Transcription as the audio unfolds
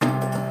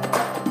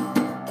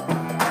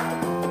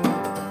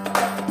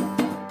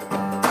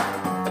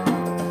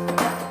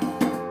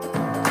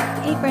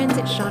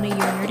Shauna, your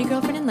nerdy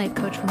girlfriend and life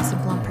coach from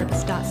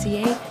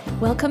simpleonpurpose.ca.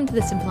 Welcome to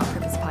the Simple on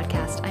Purpose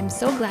podcast. I'm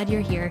so glad you're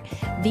here.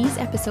 These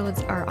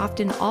episodes are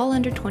often all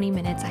under 20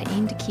 minutes. I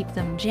aim to keep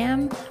them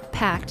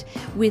jam-packed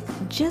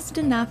with just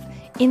enough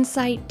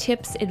insight,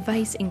 tips,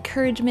 advice,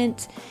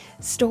 encouragement,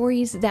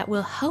 stories that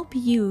will help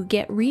you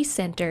get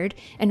recentered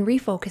and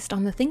refocused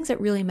on the things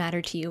that really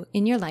matter to you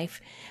in your life,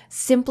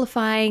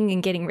 simplifying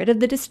and getting rid of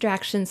the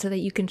distractions so that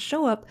you can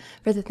show up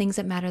for the things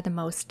that matter the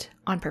most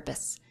on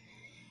purpose.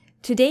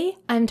 Today,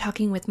 I'm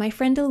talking with my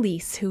friend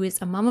Elise, who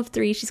is a mom of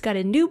 3. She's got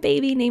a new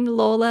baby named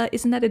Lola.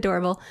 Isn't that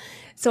adorable?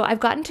 So I've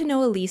gotten to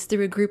know Elise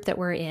through a group that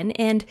we're in,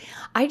 and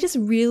I just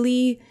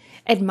really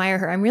admire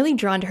her. I'm really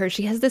drawn to her.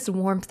 She has this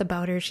warmth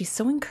about her. She's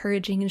so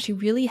encouraging, and she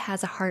really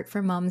has a heart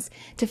for moms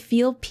to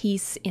feel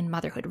peace in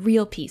motherhood,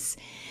 real peace.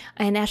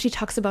 And as she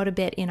talks about a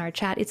bit in our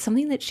chat, it's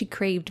something that she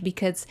craved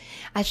because,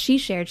 as she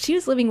shared, she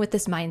was living with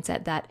this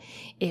mindset that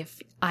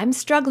if I'm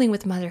struggling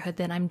with motherhood,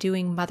 then I'm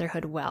doing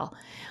motherhood well.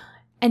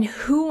 And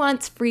who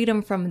wants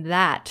freedom from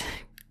that?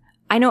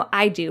 I know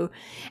I do.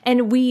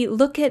 And we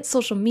look at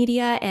social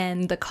media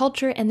and the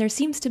culture, and there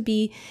seems to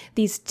be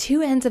these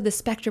two ends of the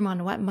spectrum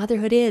on what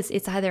motherhood is.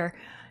 It's either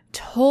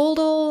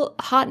total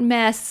hot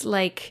mess,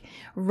 like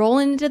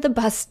rolling into the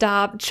bus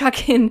stop,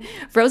 chucking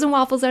frozen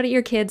waffles out at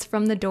your kids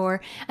from the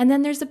door, and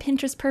then there's the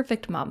Pinterest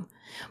perfect mom.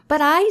 But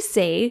I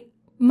say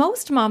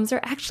most moms are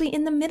actually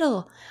in the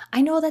middle.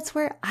 I know that's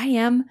where I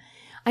am.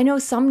 I know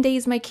some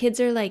days my kids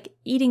are like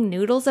eating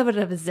noodles out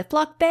of a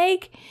Ziploc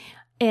bag,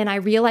 and I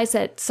realize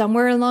that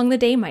somewhere along the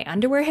day my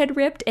underwear had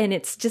ripped and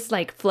it's just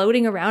like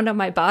floating around on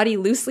my body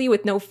loosely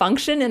with no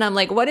function, and I'm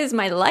like, what is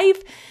my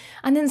life?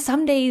 And then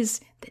some days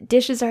the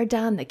dishes are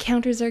done, the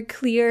counters are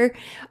clear,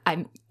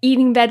 I'm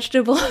eating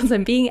vegetables,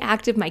 I'm being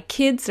active, my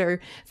kids are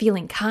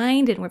feeling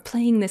kind, and we're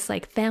playing this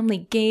like family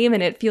game,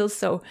 and it feels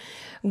so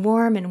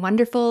warm and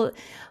wonderful.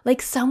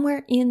 Like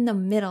somewhere in the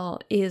middle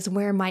is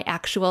where my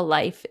actual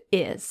life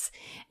is.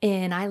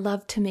 And I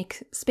love to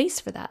make space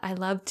for that. I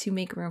love to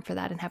make room for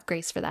that and have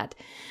grace for that.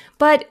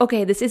 But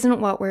okay, this isn't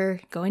what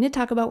we're going to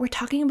talk about. We're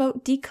talking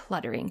about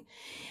decluttering.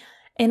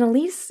 And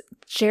Elise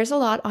shares a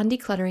lot on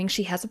decluttering.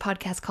 She has a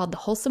podcast called the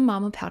Wholesome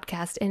Mama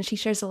Podcast, and she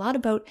shares a lot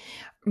about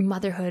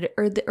motherhood,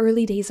 or the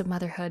early days of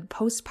motherhood,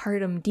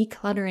 postpartum,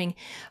 decluttering,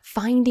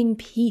 finding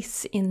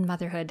peace in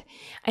motherhood.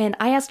 And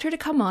I asked her to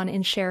come on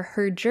and share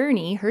her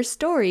journey, her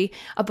story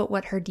about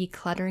what her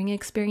decluttering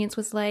experience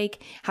was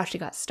like, how she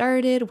got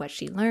started, what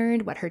she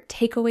learned, what her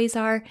takeaways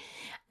are.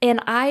 And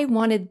I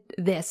wanted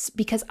this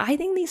because I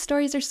think these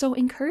stories are so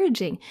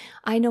encouraging.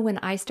 I know when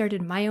I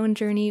started my own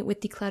journey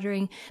with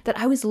decluttering that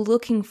I was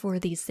looking for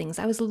these things.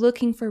 I was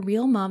looking for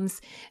real moms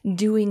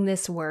doing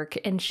this work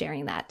and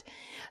sharing that.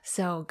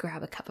 So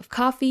grab a cup of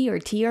coffee or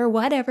tea or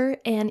whatever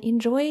and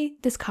enjoy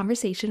this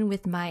conversation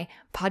with my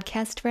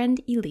podcast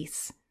friend,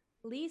 Elise.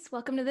 Elise,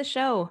 welcome to the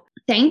show.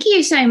 Thank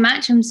you so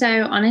much. I'm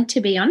so honored to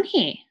be on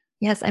here.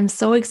 Yes, I'm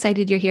so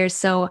excited you're here.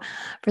 So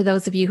for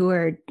those of you who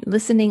are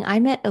listening, I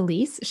met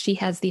Elise. She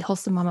has the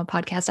Wholesome Mama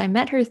podcast. I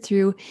met her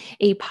through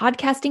a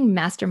podcasting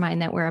mastermind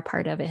that we're a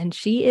part of. And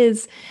she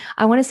is,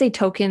 I want to say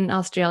token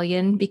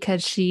Australian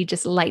because she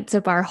just lights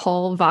up our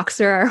whole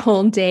Voxer, our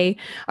whole day,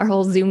 our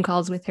whole Zoom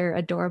calls with her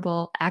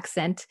adorable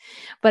accent.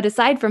 But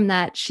aside from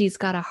that, she's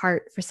got a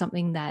heart for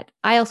something that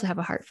I also have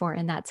a heart for,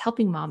 and that's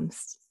helping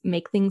moms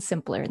make things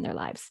simpler in their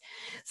lives.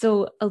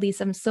 So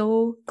Elise, I'm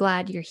so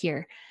glad you're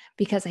here,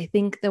 because I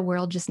think the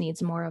world just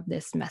needs more of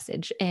this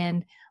message.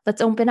 And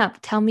let's open up.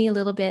 Tell me a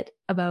little bit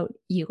about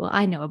you. Well,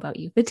 I know about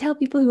you, but tell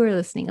people who are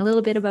listening a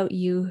little bit about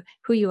you,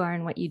 who you are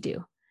and what you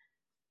do.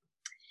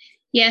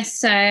 Yes,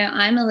 so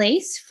I'm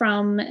Elise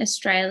from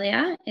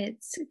Australia.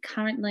 It's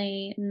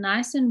currently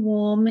nice and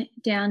warm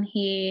down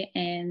here,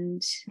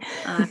 and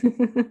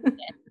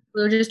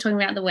we were just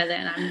talking about the weather,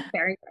 and I'm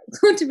very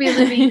grateful to be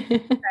living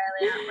in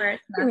Australia where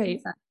it's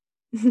nice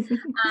and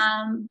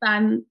sunny.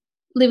 I'm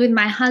live with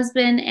my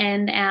husband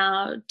and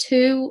our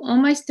 2,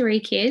 almost 3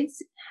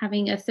 kids,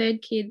 having a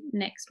 3rd kid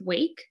next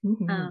week.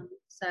 Mm-hmm.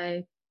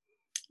 So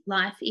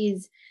life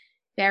is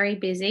very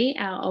busy.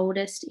 Our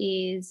oldest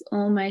is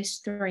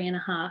almost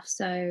 3.5.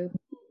 So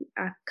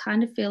I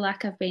kind of feel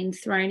like I've been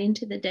thrown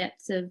into the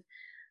depths of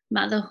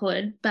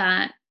motherhood,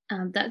 but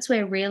that's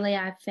where really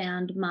I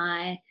found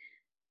my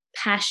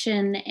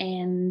passion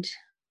and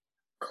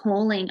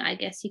calling, I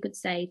guess you could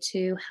say,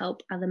 to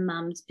help other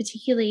mums,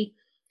 particularly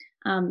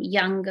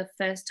younger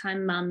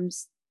first-time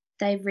mums.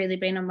 They've really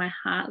been on my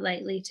heart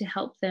lately to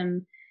help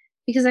them,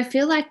 because I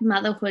feel like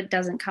motherhood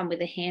doesn't come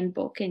with a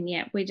handbook, and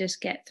yet we just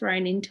get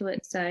thrown into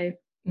it. So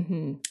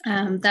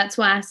that's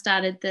why I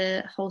started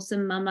the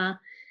Wholesome Mama.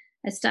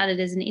 I started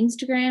as an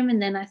Instagram,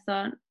 and then I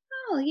thought,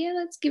 oh yeah,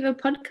 let's give a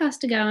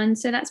podcast a go. And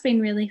so that's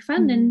been really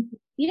fun. And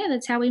yeah,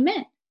 that's how we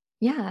met.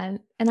 Yeah.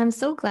 And I'm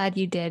so glad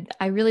you did.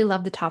 I really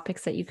love the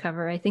topics that you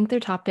cover. I think they're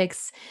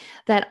topics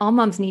that all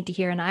moms need to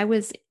hear. And I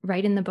was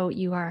right in the boat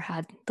you are,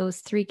 had those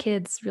 3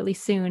 kids really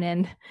soon.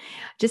 And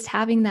just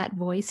having that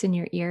voice in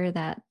your ear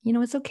that, you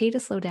know, it's okay to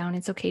slow down.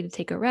 It's okay to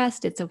take a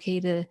rest. It's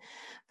okay to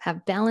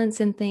have balance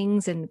in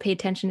things and pay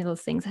attention to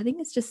those things. I think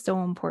it's just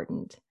so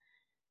important.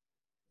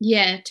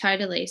 Yeah,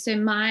 totally. So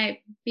my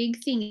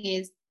big thing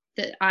is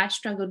that I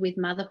struggled with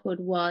motherhood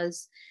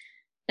was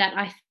that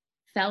I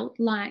felt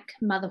like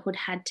motherhood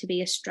had to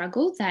be a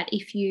struggle, that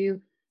if you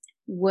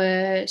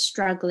were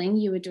struggling,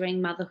 you were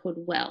doing motherhood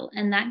well.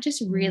 And that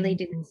just really Mhm.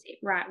 didn't sit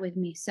right with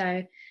me.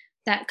 So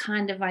that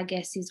kind of, I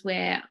guess, is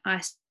where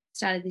I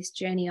started this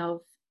journey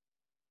of,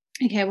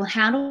 okay, well,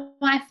 how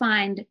do I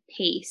find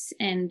peace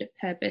and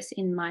purpose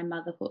in my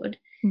motherhood?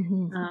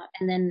 Mhm.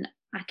 And then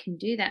I can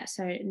do that.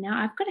 So now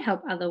I've got to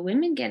help other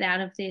women get out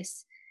of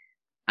this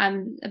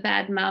I'm a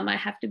bad mum, I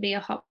have to be a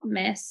hot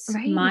mess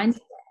Right. mindset.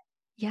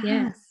 Yeah.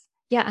 Yes.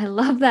 Yeah, I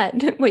love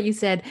that what you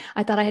said.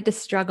 I thought I had to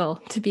struggle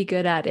to be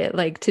good at it,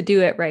 like to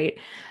do it right.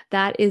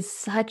 That is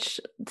such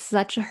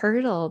a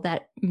hurdle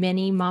that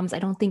many moms I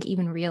don't think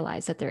even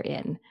realize that they're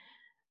in.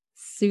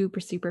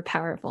 Super, super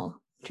powerful.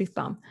 Truth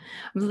bomb.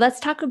 Let's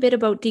talk a bit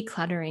about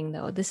decluttering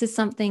though. This is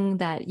something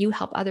that you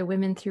help other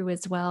women through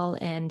as well.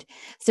 And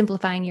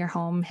simplifying your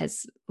home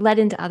has led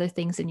into other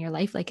things in your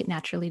life like it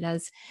naturally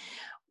does.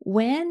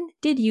 When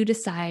did you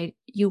decide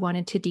you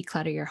wanted to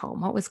declutter your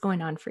home? What was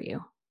going on for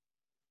you?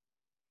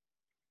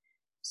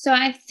 So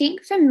I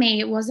think for me,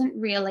 it wasn't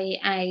really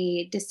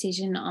a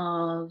decision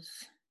of,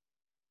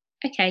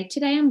 okay,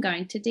 today I'm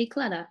going to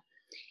declutter.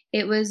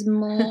 It was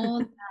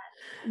more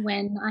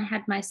when I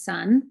had my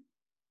son.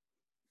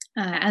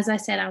 As I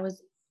said, I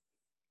was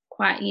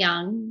quite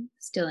young,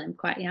 still am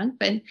quite young,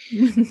 but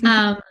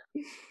um,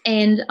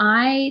 and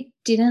I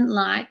didn't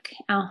like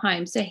our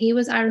home. So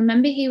I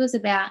remember he was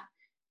about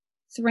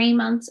 3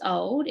 months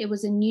old. It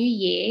was a new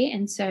year.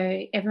 And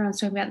so everyone's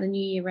talking about the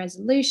new year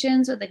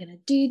resolutions, what they're going to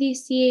do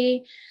this year.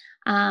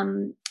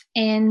 Um,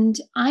 and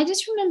I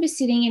just remember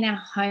sitting in our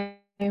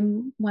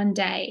home one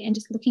day and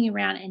just looking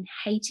around and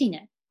hating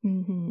it.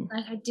 Mhm.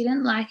 Like I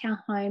didn't like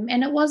our home.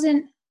 And it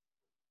wasn't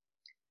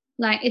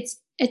like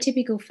it's a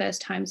typical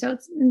first home. So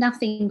it's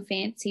nothing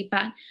fancy,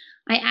 but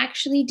I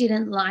actually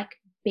didn't like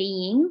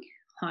being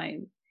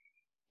home.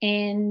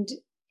 And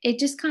it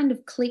just kind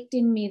of clicked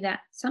in me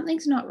that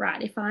something's not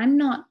right. If I'm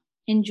not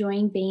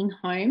enjoying being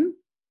home,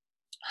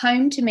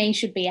 home to me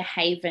should be a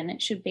haven.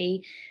 It should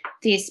be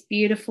this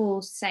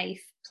beautiful,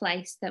 safe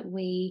place that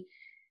we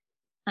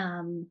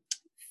um,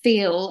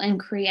 feel and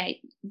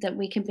create, that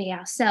we can be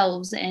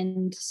ourselves.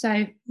 And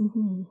so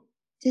Mhm.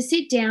 to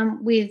sit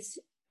down with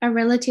a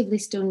relatively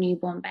still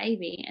newborn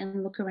baby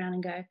and look around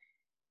and go,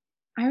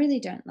 I really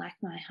don't like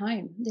my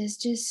home. There's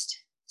just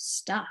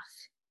stuff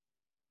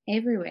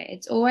everywhere.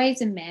 It's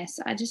always a mess.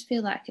 I just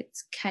feel like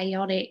it's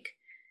chaotic.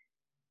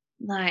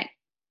 Like,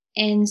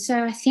 and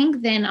so I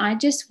think then I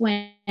just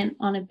went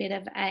on a bit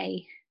of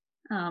a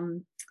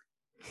um,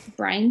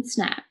 brain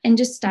snap and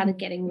just started Mhm.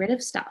 getting rid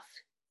of stuff.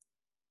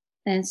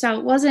 And so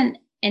it wasn't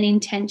an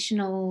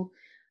intentional,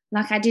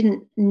 like I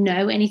didn't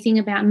know anything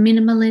about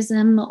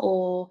minimalism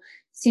or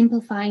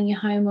simplifying your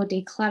home or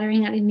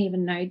decluttering. I didn't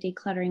even know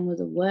decluttering was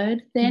a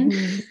word then.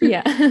 Mhm.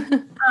 Yeah.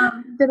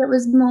 But it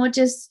was more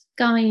just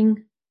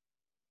going,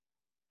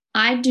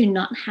 I do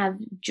not have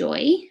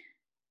joy.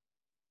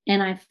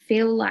 And I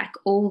feel like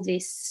all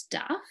this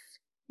stuff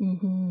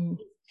Mhm.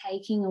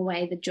 taking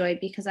away the joy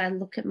because I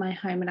look at my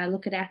home and I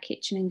look at our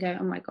kitchen and go,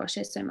 oh my gosh,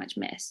 there's so much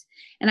mess.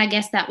 And I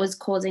guess that was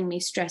causing me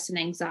stress and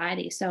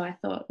anxiety. So I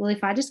thought, well,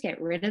 if I just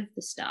get rid of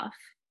the stuff,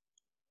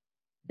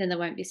 then there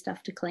won't be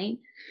stuff to clean.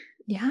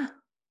 Yeah.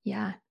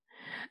 Yeah.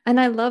 And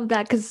I love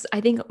that because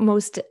I think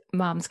most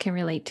moms can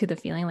relate to the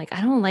feeling like,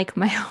 I don't like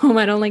my home.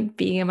 I don't like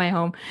being in my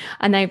home.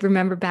 And I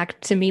remember back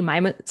to me,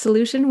 my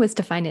solution was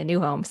to find a new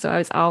home. So I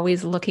was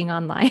always looking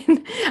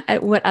online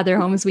at what other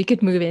homes we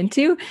could move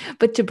into,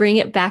 but to bring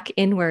it back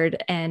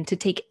inward and to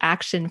take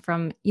action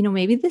from,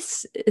 maybe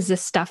this is a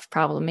stuff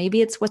problem.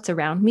 Maybe it's what's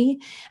around me.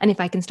 And if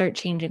I can start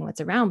changing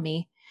what's around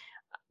me,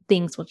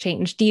 things will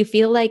change. Do you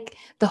feel like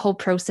the whole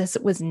process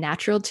was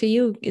natural to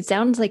you? It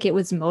sounds like it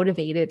was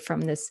motivated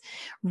from this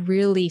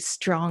really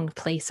strong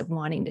place of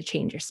wanting to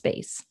change your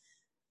space.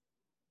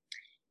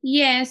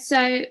 Yeah.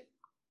 So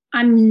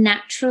I'm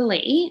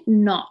naturally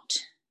not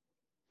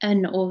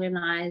an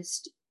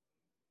organized,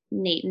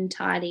 neat and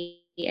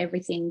tidy,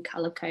 everything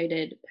color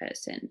coded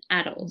person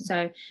at all. Mm.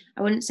 So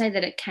I wouldn't say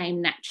that it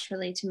came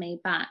naturally to me,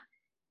 but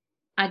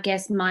I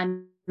guess my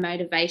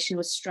motivation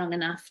was strong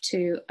enough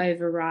to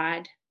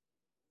override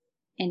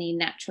any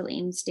natural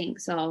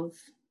instincts of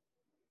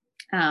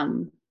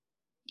um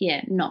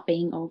not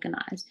being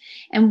organized.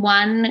 And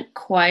one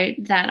quote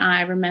that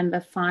I remember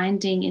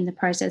finding in the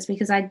process,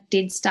 because I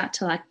did start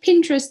to like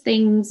Pinterest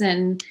things,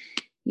 and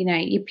you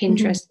Mhm.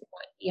 Pinterest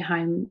what your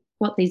home,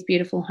 what these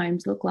beautiful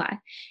homes look like.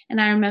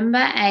 And I remember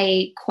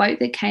a quote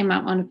that came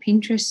up on a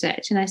Pinterest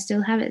search, and I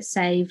still have it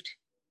saved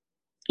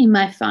in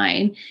my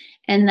phone,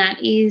 and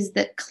that is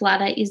that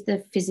clutter is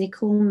the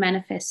physical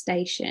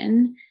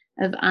manifestation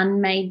of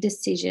unmade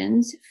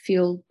decisions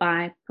fueled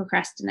by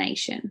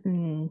procrastination.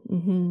 Mm,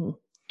 mhm.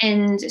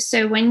 And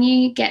so when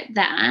you get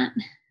that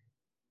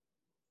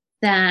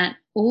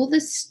all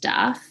the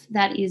stuff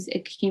that is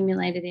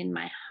accumulated in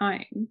my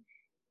home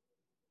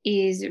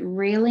is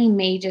really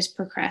me just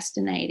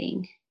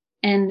procrastinating.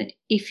 And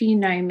if you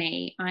know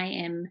me, I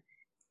am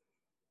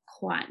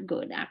quite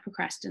good at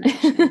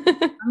procrastination.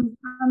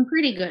 I'm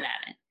pretty good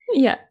at it.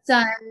 Yeah.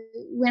 So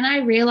when I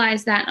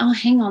realized that, oh,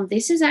 hang on,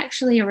 this is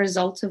actually a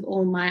result of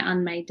all my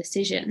unmade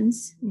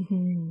decisions.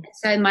 Mm-hmm.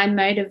 So my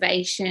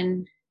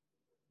motivation,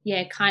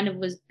 kind of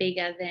was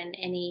bigger than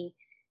any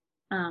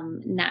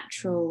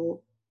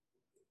natural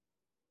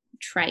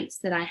traits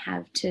that I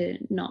have to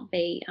not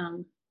be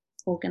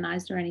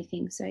organized or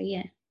anything. So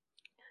yeah.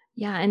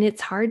 Yeah. And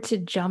it's hard to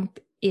jump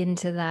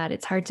into that.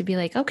 It's hard to be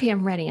like, okay,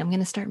 I'm ready. I'm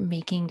going to start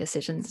making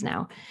decisions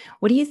now.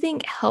 What do you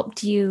think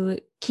helped you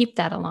keep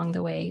that along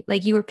the way?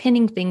 Like you were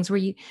pinning things. Were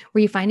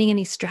you finding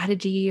any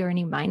strategy or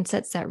any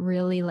mindsets that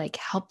really like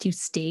helped you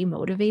stay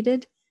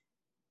motivated?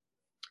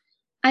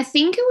 I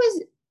think it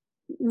was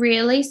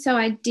really, so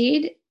I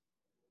did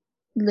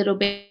little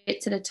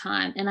bits at a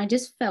time and I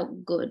just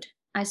felt good.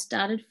 I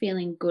started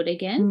feeling good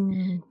again.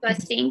 Mm-hmm. So I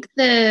think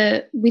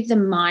with the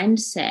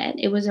mindset,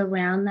 it was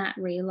around that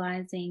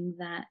realizing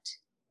that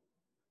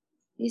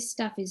this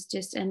stuff is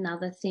just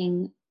another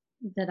thing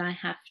that I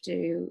have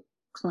to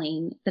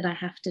clean, that I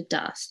have to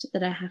dust,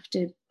 that I have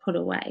to put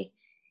away.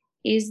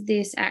 Is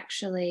this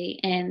actually,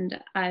 and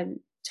I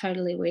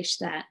totally wish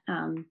that,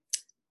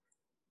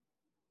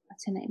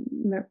 what's her name?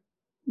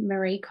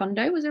 Marie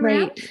Kondo was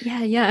around. Right.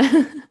 Yeah. Yeah.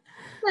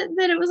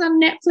 That it was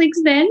on Netflix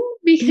then,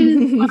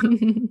 because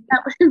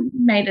that would have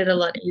made it a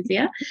lot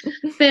easier.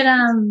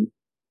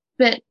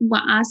 But we're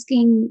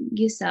asking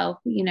yourself,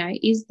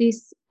 is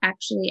this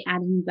actually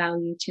adding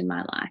value to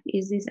my life?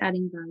 Is this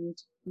adding value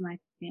to my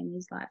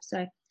family's life?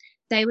 So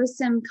they were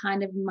some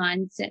kind of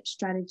mindset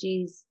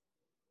strategies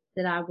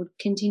that I would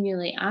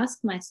continually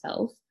ask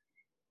myself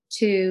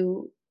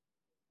to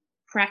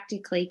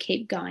practically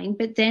keep going.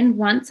 But then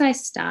once I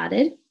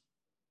started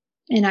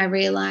and I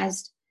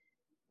realized,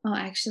 oh,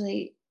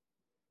 actually,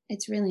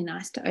 it's really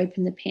nice to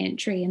open the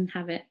pantry and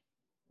have it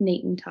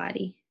neat and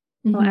tidy.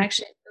 Or Mhm.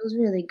 actually, it feels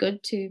really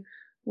good to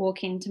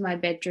walk into my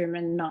bedroom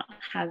and not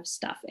have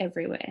stuff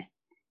everywhere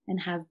and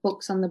have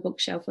books on the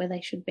bookshelf where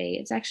they should be.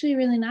 It's actually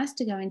really nice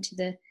to go into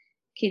the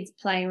kids'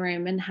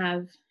 playroom and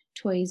have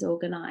toys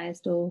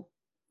organized, or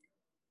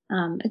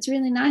it's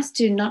really nice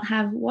to not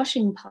have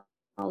washing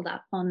piled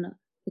up on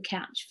the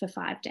couch for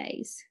 5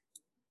 days.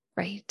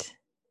 Right.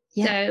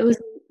 So Yeah. it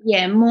was,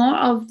 more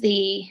of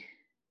the,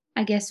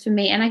 I guess for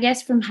me, and I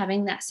guess from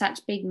having that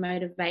such big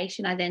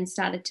motivation, I then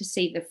started to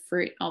see the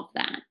fruit of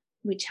that,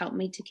 which helped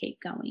me to keep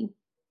going.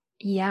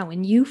 Yeah,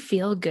 when you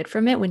feel good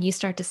from it, when you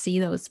start to see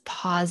those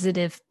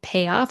positive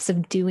payoffs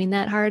of doing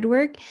that hard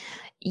work,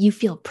 you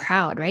feel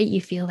proud, right?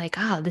 You feel like,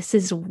 "Oh, this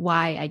is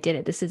why I did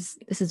it. This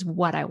is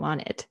what I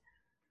wanted."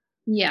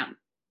 Yeah.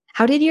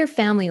 How did your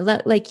family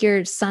like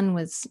your son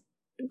was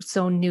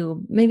so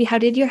new. Maybe how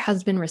did your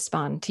husband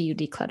respond to you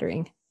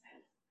decluttering?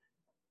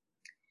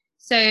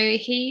 So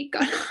he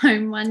got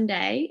home one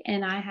day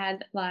and I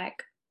had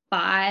like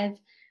 5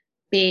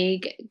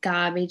 big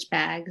garbage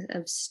bags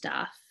of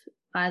stuff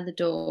by the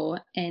door,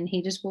 and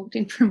he just walked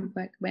in from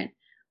work and went,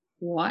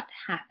 "What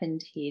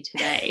happened here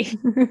today?"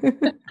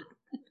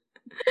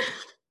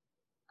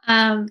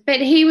 But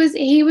he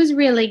was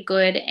really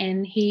good,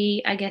 and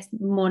he, I guess,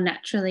 more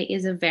naturally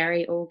is a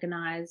very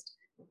organized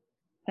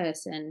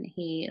person.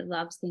 He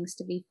loves things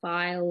to be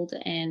filed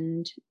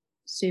and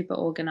super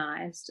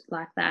organized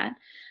like that.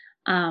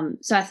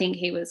 So I think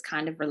he was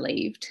kind of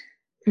relieved.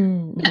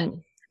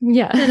 Mhm.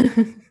 Yeah.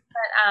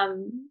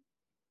 Um,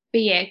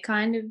 but yeah,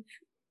 kind of,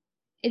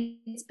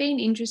 it's been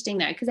interesting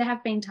though, because there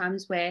have been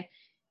times where,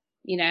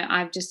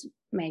 I've just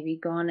maybe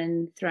gone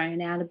and thrown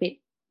out a bit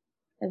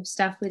of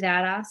stuff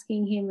without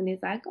asking him, and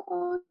he's like,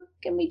 "Oh,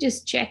 can we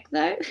just check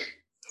though?"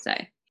 So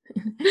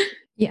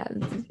Yeah,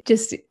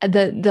 just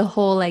the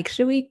whole, like,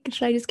 should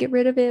I just get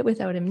rid of it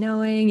without him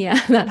knowing?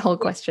 Yeah, that whole yeah,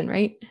 question,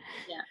 right?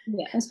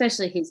 yeah,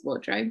 especially his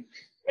wardrobe.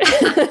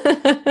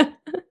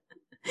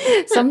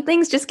 Some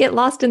things just get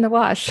lost in the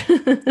wash.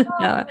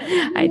 No,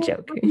 I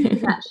joke. Look into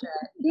that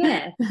shirt.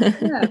 Yeah,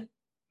 yeah.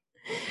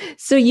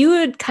 So you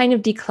had kind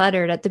of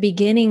decluttered at the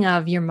beginning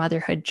of your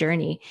motherhood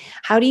journey.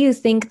 How do you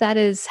think that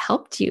has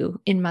helped you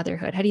in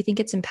motherhood? How do you think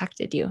it's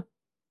impacted you?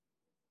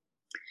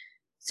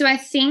 So I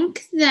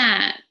think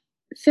that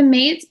for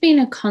me, it's been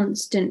a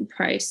constant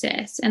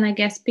process. And I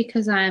guess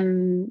because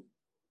I'm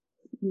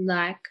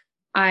like,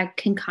 I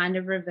can kind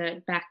of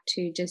revert back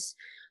to just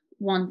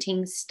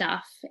wanting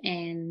stuff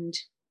and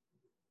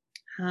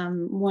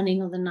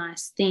wanting all the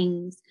nice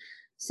things.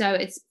 So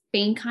it's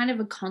been kind of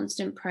a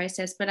constant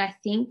process. But I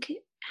think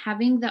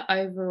having the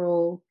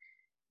overall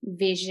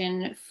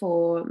vision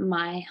for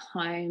my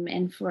home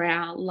and for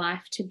our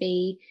life to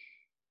be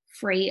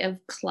free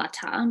of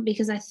clutter,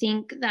 because I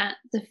think that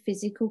the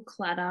physical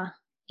clutter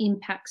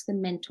impacts the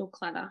mental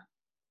clutter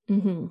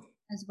Mhm.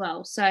 as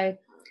well. So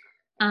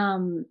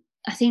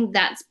I think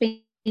that's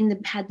been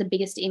had the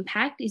biggest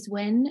impact is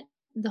when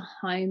the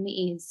home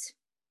is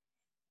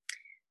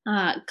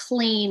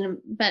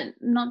clean, but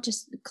not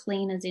just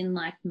clean as in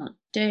like not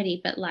dirty,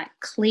 but like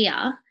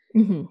clear.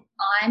 Mhm.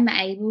 I'm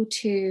able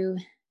to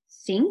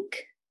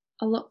think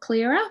a lot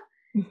clearer.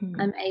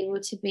 Mhm. I'm able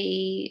to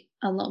be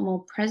a lot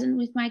more present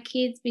with my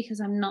kids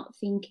because I'm not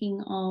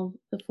thinking of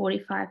the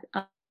 45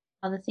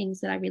 other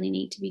things that I really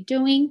need to be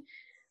doing.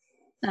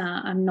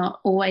 I'm not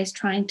always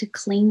trying to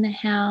clean the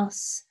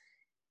house.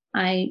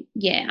 I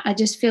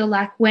just feel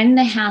like when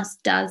the house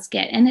does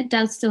get, and it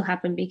does still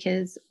happen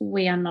because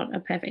we are not a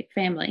perfect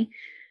family,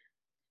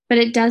 but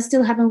it does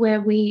still happen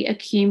where we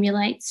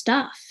accumulate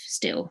stuff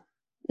still,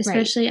 Right.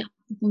 especially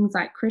after things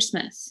like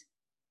Christmas,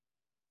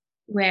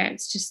 where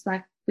it's just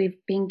like we've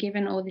been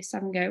given all this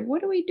stuff and go,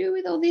 what do we do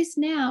with all this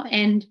now?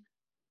 And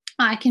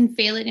I can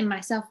feel it in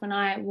myself when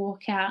I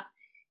walk out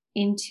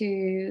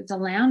into the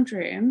lounge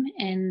room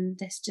and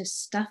there's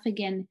just stuff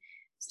again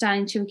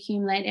starting to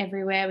accumulate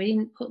everywhere. We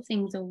didn't put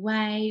things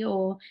away,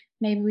 or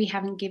maybe we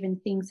haven't given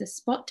things a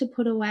spot to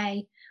put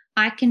away.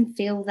 I can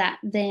feel that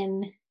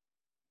then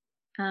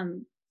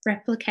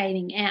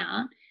replicating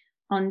out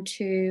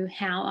onto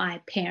how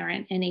I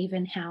parent and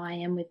even how I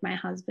am with my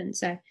husband.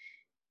 So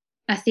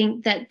I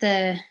think that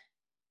the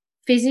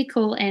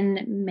physical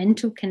and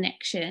mental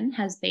connection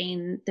has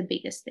been the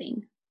biggest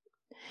thing.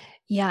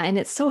 Yeah, and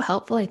it's so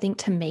helpful, I think,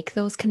 to make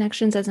those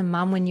connections as a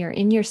mom when you're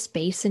in your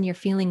space and you're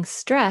feeling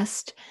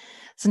stressed.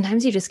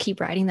 Sometimes you just keep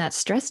riding that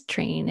stress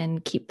train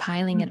and keep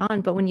piling it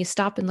on. But when you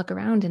stop and look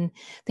around and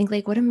think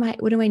like, what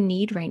do I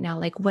need right now?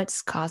 Like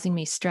what's causing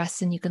me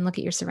stress? And you can look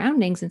at your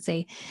surroundings and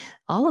say,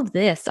 all of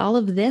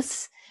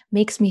this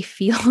makes me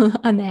feel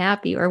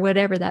unhappy or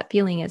whatever that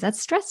feeling is. That's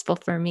stressful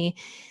for me.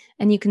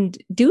 And you can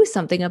do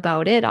something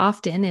about it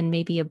often and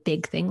maybe a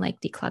big thing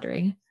like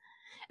decluttering.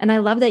 And I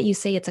love that you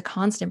say it's a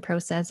constant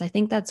process. I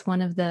think that's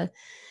one of the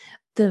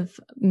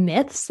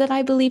myths that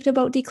I believed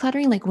about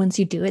decluttering. Like once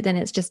you do it, then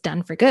it's just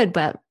done for good.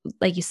 But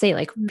like you say,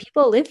 like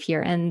people live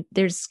here and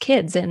there's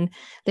kids and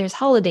there's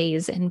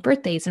holidays and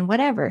birthdays and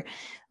whatever.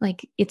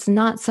 Like it's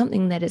not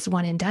something that is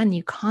one and done.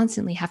 You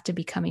constantly have to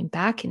be coming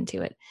back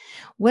into it.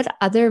 What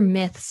other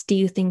myths do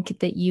you think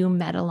that you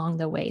met along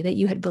the way that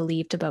you had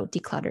believed about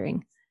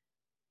decluttering?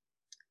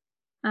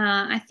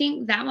 I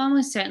think that one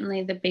was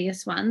certainly the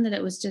biggest one, that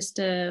it was just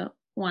a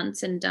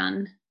once and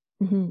done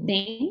Mhm.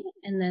 thing.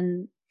 And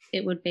then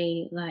it would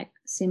be like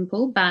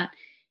simple. But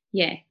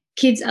yeah,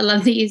 kids, I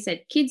love that you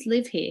said kids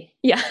live here.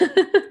 Yeah.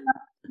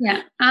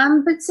 Yeah.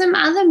 But some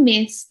other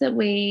myths that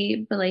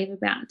we believe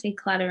about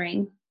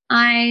decluttering,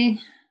 I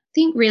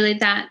think really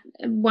that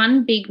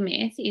one big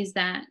myth is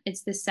that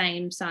it's the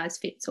same size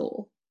fits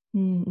all.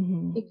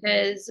 Mhm.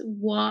 Because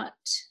what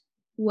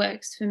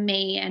works for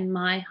me and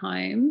my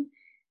home,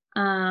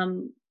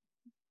 um,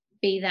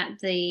 be that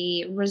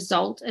the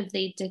result of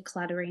the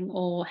decluttering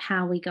or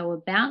how we go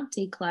about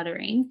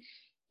decluttering,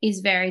 is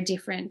very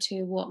different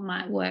to what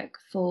might work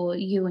for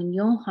you in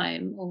your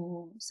home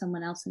or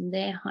someone else in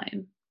their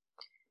home.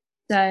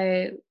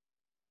 So,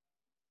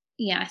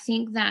 yeah, I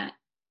think that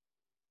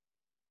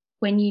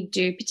when you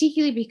do,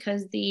 particularly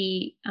because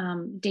the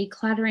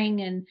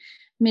decluttering and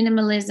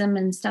minimalism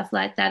and stuff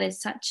like that is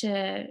such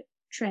a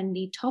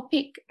trendy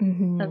topic of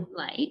Mhm.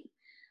 late,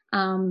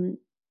 um,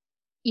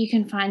 you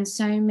can find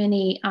so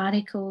many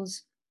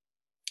articles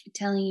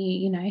telling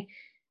you,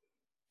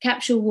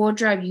 capsule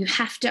wardrobe, you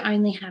have to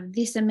only have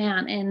this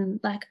amount.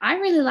 And like, I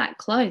really like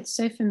clothes.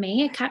 So for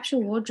me, a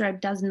capsule wardrobe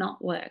does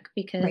not work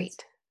because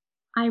Right.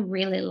 I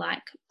really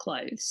like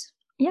clothes.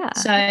 Yeah.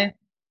 So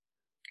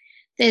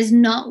there's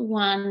not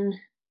one,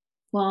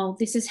 well,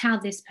 this is how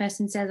this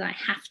person says I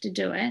have to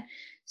do it.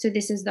 So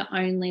this is the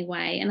only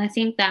way. And I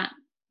think that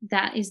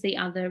that is the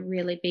other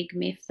really big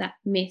myth, that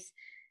myth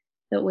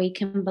that we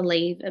can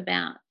believe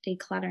about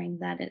decluttering,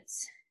 that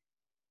it's,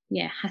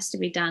 yeah, has to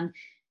be done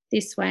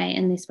this way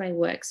and this way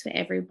works for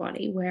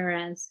everybody.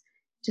 Whereas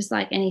just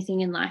like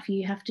anything in life,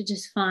 you have to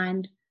just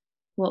find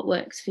what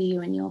works for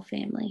you and your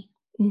family.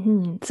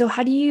 So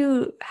how do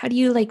you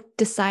like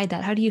decide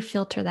that? How do you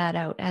filter that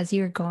out as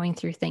you're going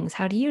through things?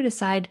 How do you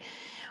decide,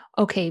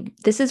 okay,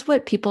 this is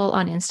what people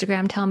on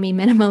Instagram tell me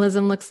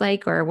minimalism looks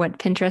like or what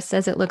Pinterest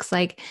says it looks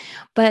like,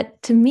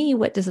 but to me,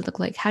 what does it look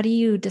like? How do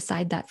you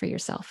decide that for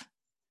yourself?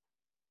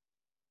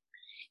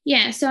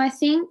 Yeah, so I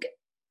think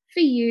for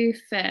you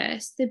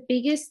first, the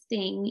biggest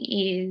thing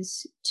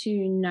is to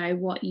know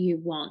what you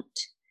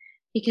want.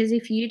 Because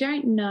if you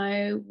don't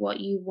know what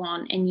you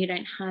want and you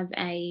don't have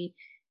a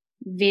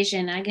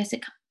vision, I guess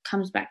it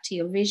comes back to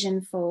your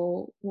vision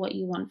for what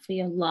you want for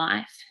your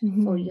life,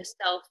 for Mhm.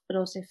 yourself, but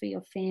also for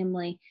your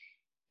family.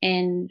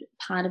 And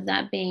part of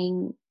that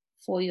being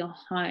for your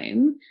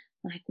home,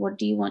 like what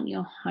do you want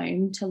your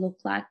home to look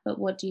like, but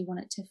what do you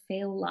want it to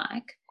feel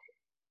like?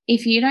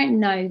 If you don't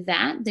know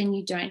that, then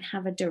you don't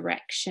have a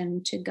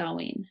direction to go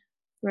in.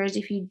 Whereas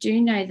if you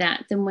do know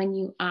that, then when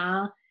you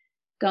are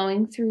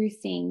going through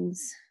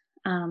things,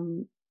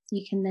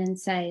 you can then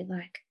say,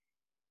 like,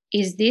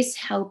 is this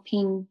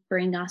helping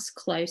bring us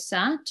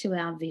closer to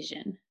our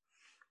vision?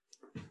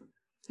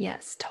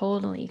 Yes,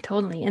 totally,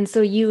 totally. And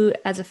so you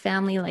as a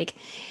family, like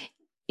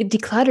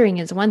decluttering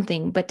is one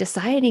thing, but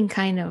deciding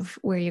kind of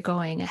where you're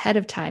going ahead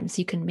of time so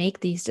you can make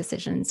these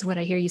decisions. What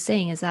I hear you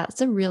saying is that's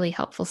a really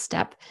helpful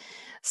step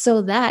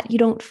so that you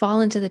don't fall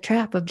into the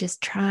trap of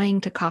just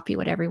trying to copy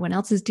what everyone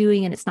else is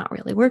doing and it's not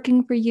really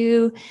working for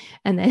you.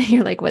 And then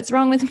you're like, what's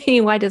wrong with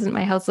me? Why doesn't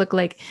my house look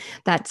like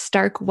that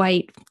stark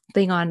white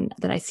thing on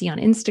that I see on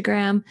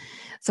Instagram?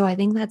 So I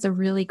think that's a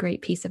really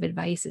great piece of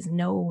advice, is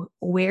know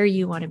where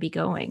you want to be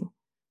going.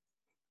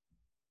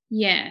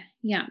 Yeah,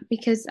 yeah,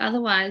 because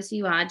otherwise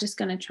you are just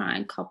going to try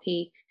and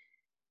copy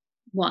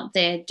what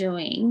they're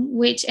doing,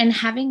 which, and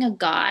having a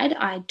guide,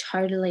 I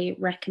totally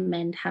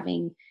recommend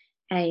having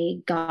a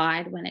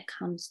guide when it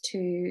comes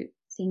to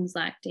things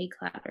like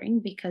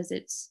decluttering, because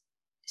it's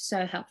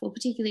so helpful,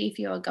 particularly if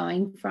you are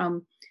going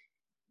from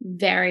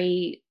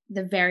the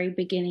very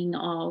beginning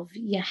of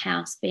your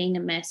house being a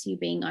mess, you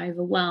being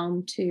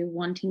overwhelmed, to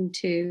wanting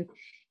to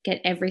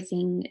get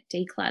everything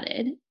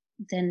decluttered.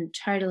 Then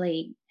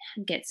totally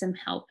get some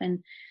help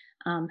and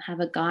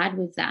have a guide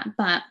with that.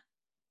 But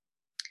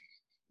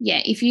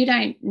yeah, if you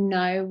don't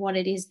know what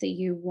it is that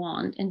you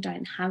want and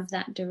don't have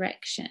that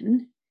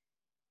direction,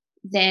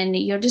 then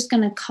you're just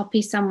going to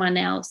copy someone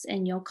else,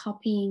 and you're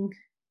copying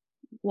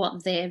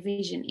what their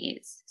vision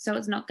is. So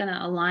it's not going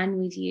to align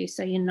with you.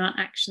 So you're not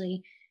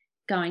actually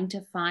going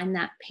to find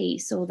that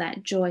peace or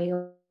that joy,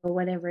 or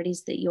whatever it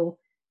is that you're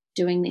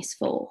doing this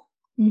for.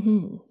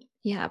 Mm-hmm.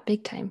 Yeah,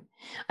 big time.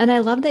 And I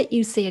love that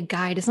you say a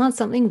guide. It's not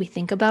something we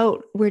think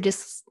about. We're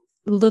just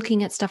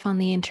looking at stuff on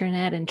the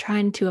internet and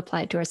trying to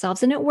apply it to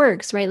ourselves. And it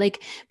works, right?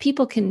 Like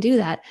people can do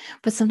that.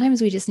 But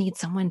sometimes we just need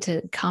someone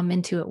to come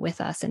into it with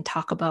us and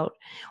talk about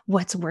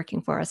what's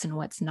working for us and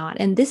what's not.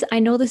 And this, I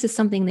know this is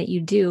something that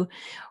you do.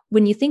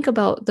 When you think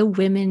about the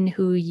women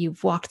who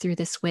you've walked through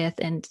this with,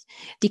 and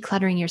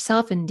decluttering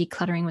yourself and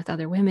decluttering with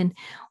other women,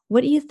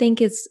 what do you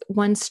think is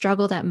one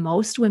struggle that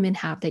most women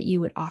have that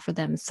you would offer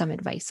them some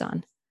advice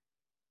on?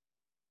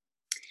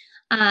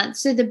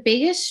 So the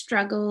biggest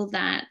struggle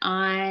that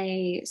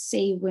I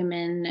see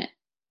women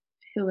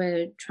who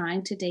are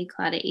trying to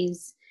declutter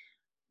is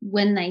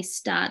when they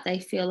start, they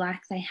feel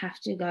like they have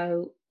to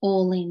go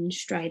all in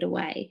straight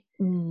away.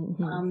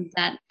 Mhm.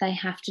 That they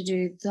have to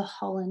do the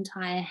whole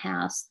entire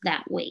house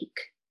that week.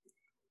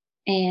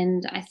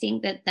 And I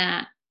think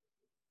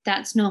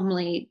that's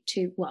normally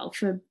too, well,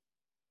 for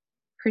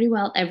pretty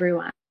well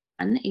everyone,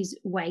 is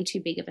way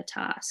too big of a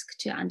task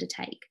to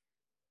undertake.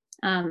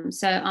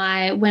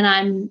 So when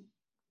I'm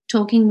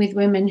talking with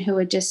women who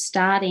are just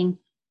starting,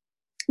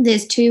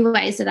 there's two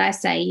ways that I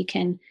say you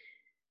can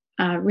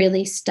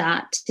really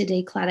start to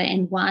declutter.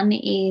 And one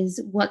is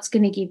what's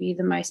going to give you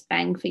the most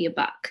bang for your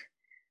buck.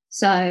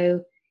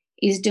 So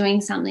is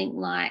doing something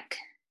like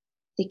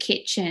the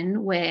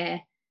kitchen,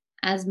 where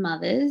as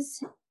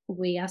mothers,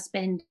 we are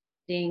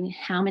spending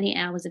how many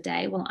hours a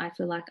day? Well, I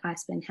feel like I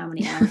spend how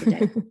many hours a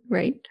day.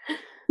 Right.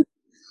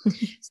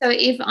 So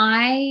if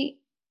I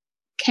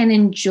can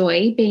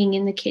enjoy being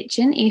in the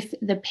kitchen, if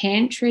the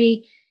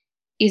pantry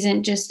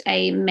isn't just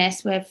a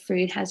mess where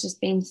food has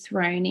just been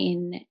thrown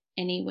in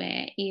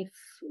anywhere, if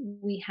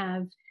we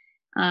have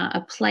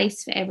a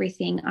place for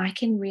everything, I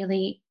can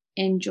really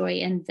enjoy,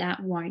 and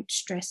that won't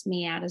stress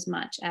me out as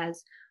much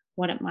as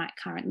what it might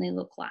currently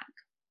look like.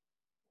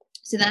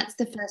 So that's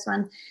the first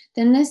one.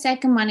 Then the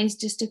second one is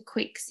just a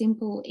quick,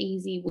 simple,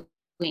 easy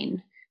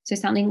win. So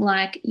something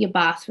like your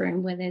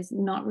bathroom, where there's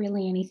not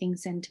really anything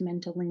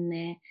sentimental in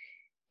there.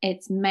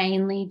 It's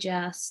mainly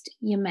just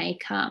your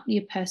makeup,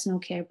 your personal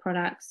care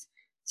products,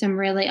 some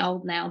really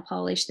old nail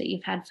polish that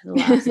you've had for the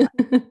last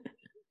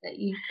that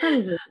you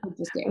probably could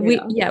just get rid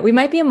of. We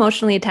might be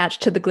emotionally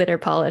attached to the glitter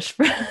polish.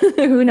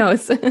 Who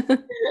knows?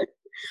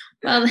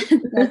 Well,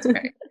 that's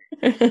great.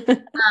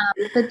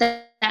 But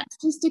that's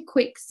just a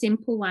quick,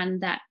 simple one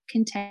that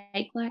can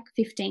take like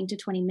 15 to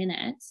 20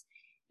 minutes,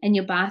 and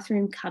your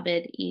bathroom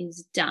cupboard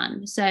is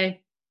done. So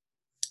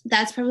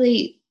that's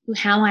probably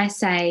how I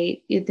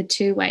say the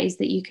two ways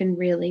that you can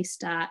really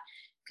start,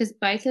 because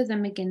both of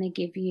them are going to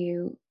give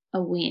you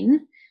a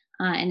win.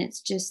 And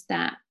it's just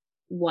that,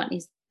 what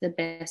is the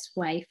best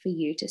way for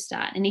you to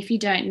start? And if you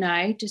don't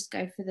know, just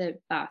go for the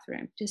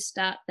bathroom. Just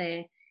start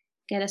there,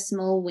 get a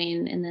small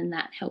win, and then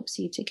that helps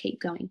you to keep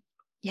going.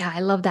 Yeah,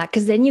 I love that,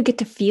 because then you get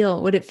to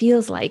feel what it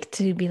feels like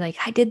to be like,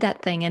 I did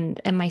that thing,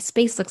 and my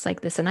space looks like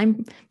this and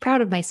I'm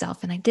proud of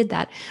myself and I did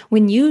that.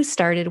 When you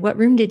started, what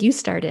room did you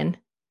start in?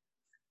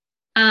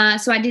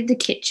 So I did the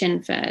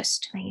kitchen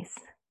first. Nice.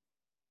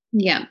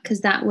 Yeah,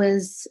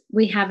 because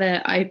we have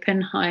an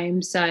open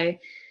home, so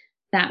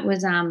that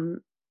was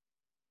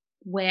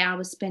where I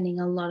was spending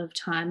a lot of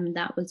time.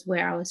 That was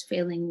where I was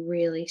feeling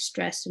really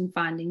stressed and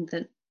finding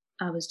that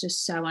I was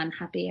just so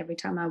unhappy every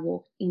time I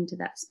walked into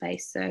that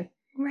space. So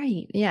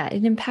Right. Yeah,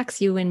 it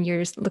impacts you when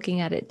you're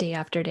looking at it day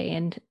after day,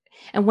 and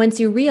once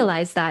you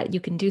realize that, you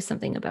can do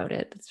something about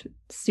it. It's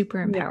super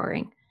yeah.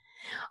 empowering.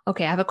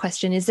 Okay, I have a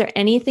question. Is there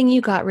anything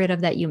you got rid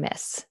of that you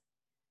miss?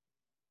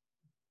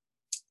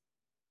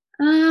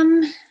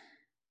 Um, I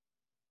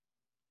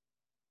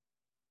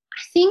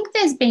think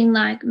there's been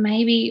like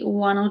maybe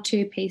one or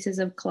two pieces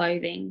of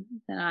clothing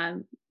that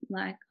I'm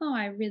like, oh,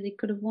 I really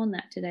could have worn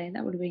that today.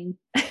 That would have been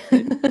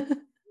good.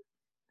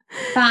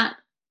 But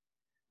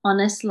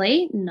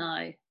honestly,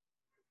 no.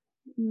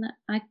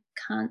 I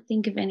can't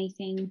think of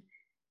anything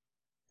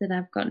that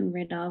I've gotten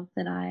rid of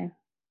that I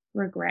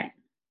regret.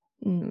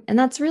 And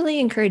that's really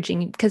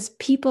encouraging because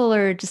people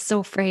are just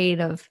so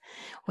afraid of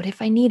what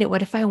if I need it?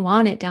 What if I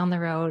want it down the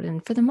road?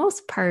 And for the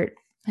most part,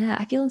 yeah,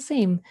 I feel the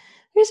same.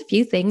 There's a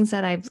few things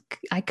that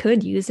I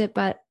could use it,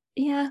 but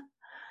yeah,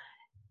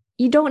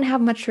 you don't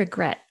have much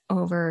regret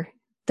over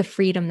the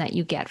freedom that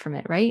you get from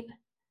it, right?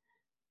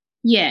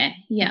 Yeah,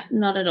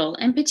 not at all.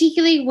 And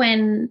particularly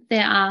when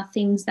there are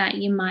things that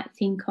you might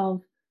think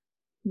of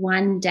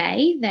one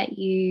day that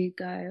you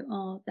go,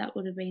 oh, that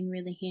would have been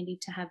really handy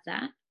to have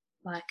that,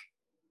 like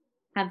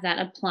have that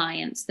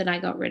appliance that I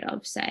got rid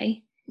of,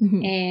 say.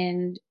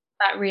 Mm-hmm.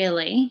 But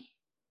really,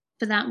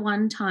 for that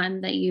one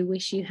time that you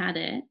wish you had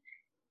it,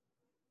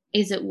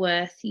 is it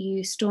worth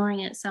you storing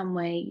it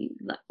somewhere,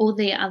 all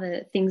the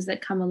other things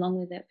that come along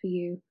with it for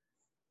you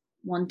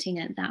wanting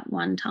it that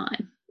one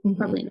time? Mm-hmm.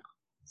 Probably not.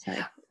 So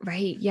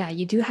right. Yeah.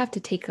 You do have to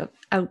take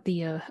out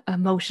the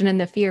emotion and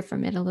the fear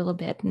from it a little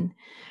bit and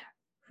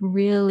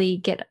really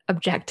get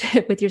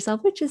objective with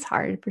yourself, which is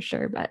hard for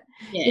sure, but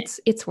yeah.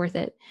 it's worth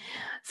it.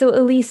 So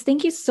Elise,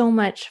 thank you so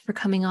much for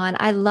coming on.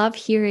 I love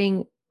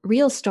hearing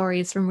real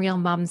stories from real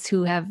moms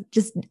who have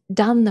just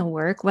done the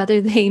work,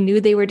 whether they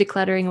knew they were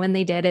decluttering when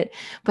they did it,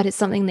 but it's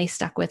something they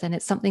stuck with and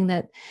it's something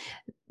that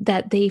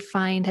they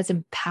find has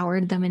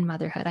empowered them in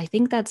motherhood. I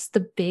think that's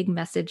the big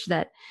message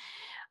that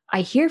I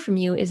hear from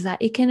you, is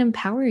that it can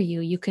empower you.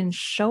 You can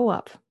show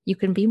up, you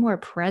can be more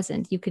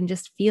present, you can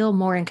just feel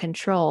more in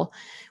control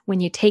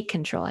when you take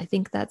control. I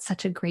think that's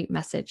such a great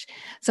message.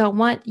 So I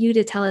want you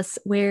to tell us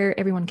where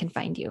everyone can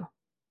find you.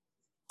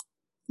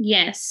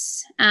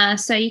 Yes.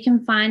 So you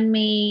can find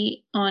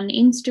me on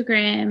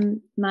Instagram.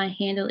 My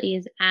handle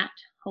is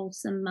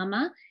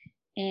 @wholesomemama,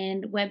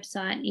 and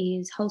website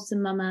is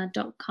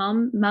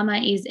wholesomemama.com.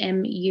 Mama is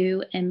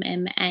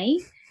MUMMA.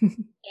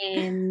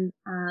 And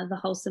the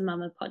Wholesome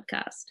Mama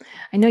podcast.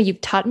 I know you've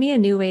taught me a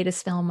new way to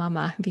spell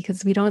mama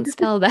because we don't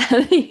spell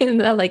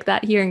that like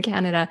that here in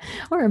Canada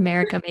or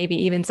America, maybe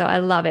even. So I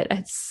love it.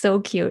 It's so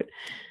cute.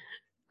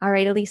 All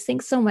right, Elise,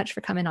 thanks so much for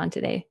coming on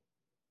today.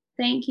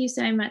 Thank you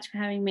so much for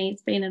having me.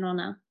 It's been an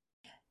honor.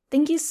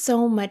 Thank you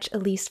so much,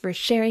 Elise, for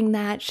sharing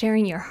that,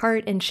 sharing your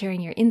heart and sharing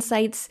your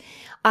insights.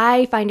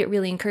 I find it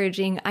really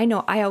encouraging. I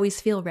know I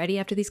always feel ready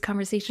after these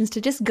conversations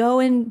to just go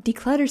and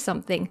declutter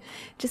something.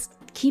 Just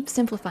keep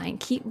simplifying,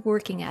 keep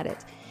working at it.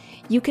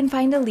 You can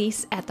find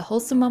Elise at the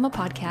Wholesome Mama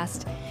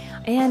podcast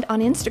and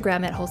on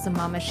Instagram at Wholesome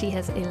Mama. She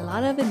has a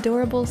lot of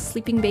adorable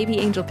sleeping baby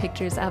angel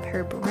pictures of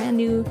her brand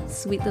new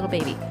sweet little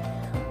baby.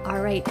 All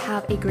right,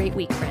 have a great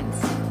week,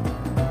 friends.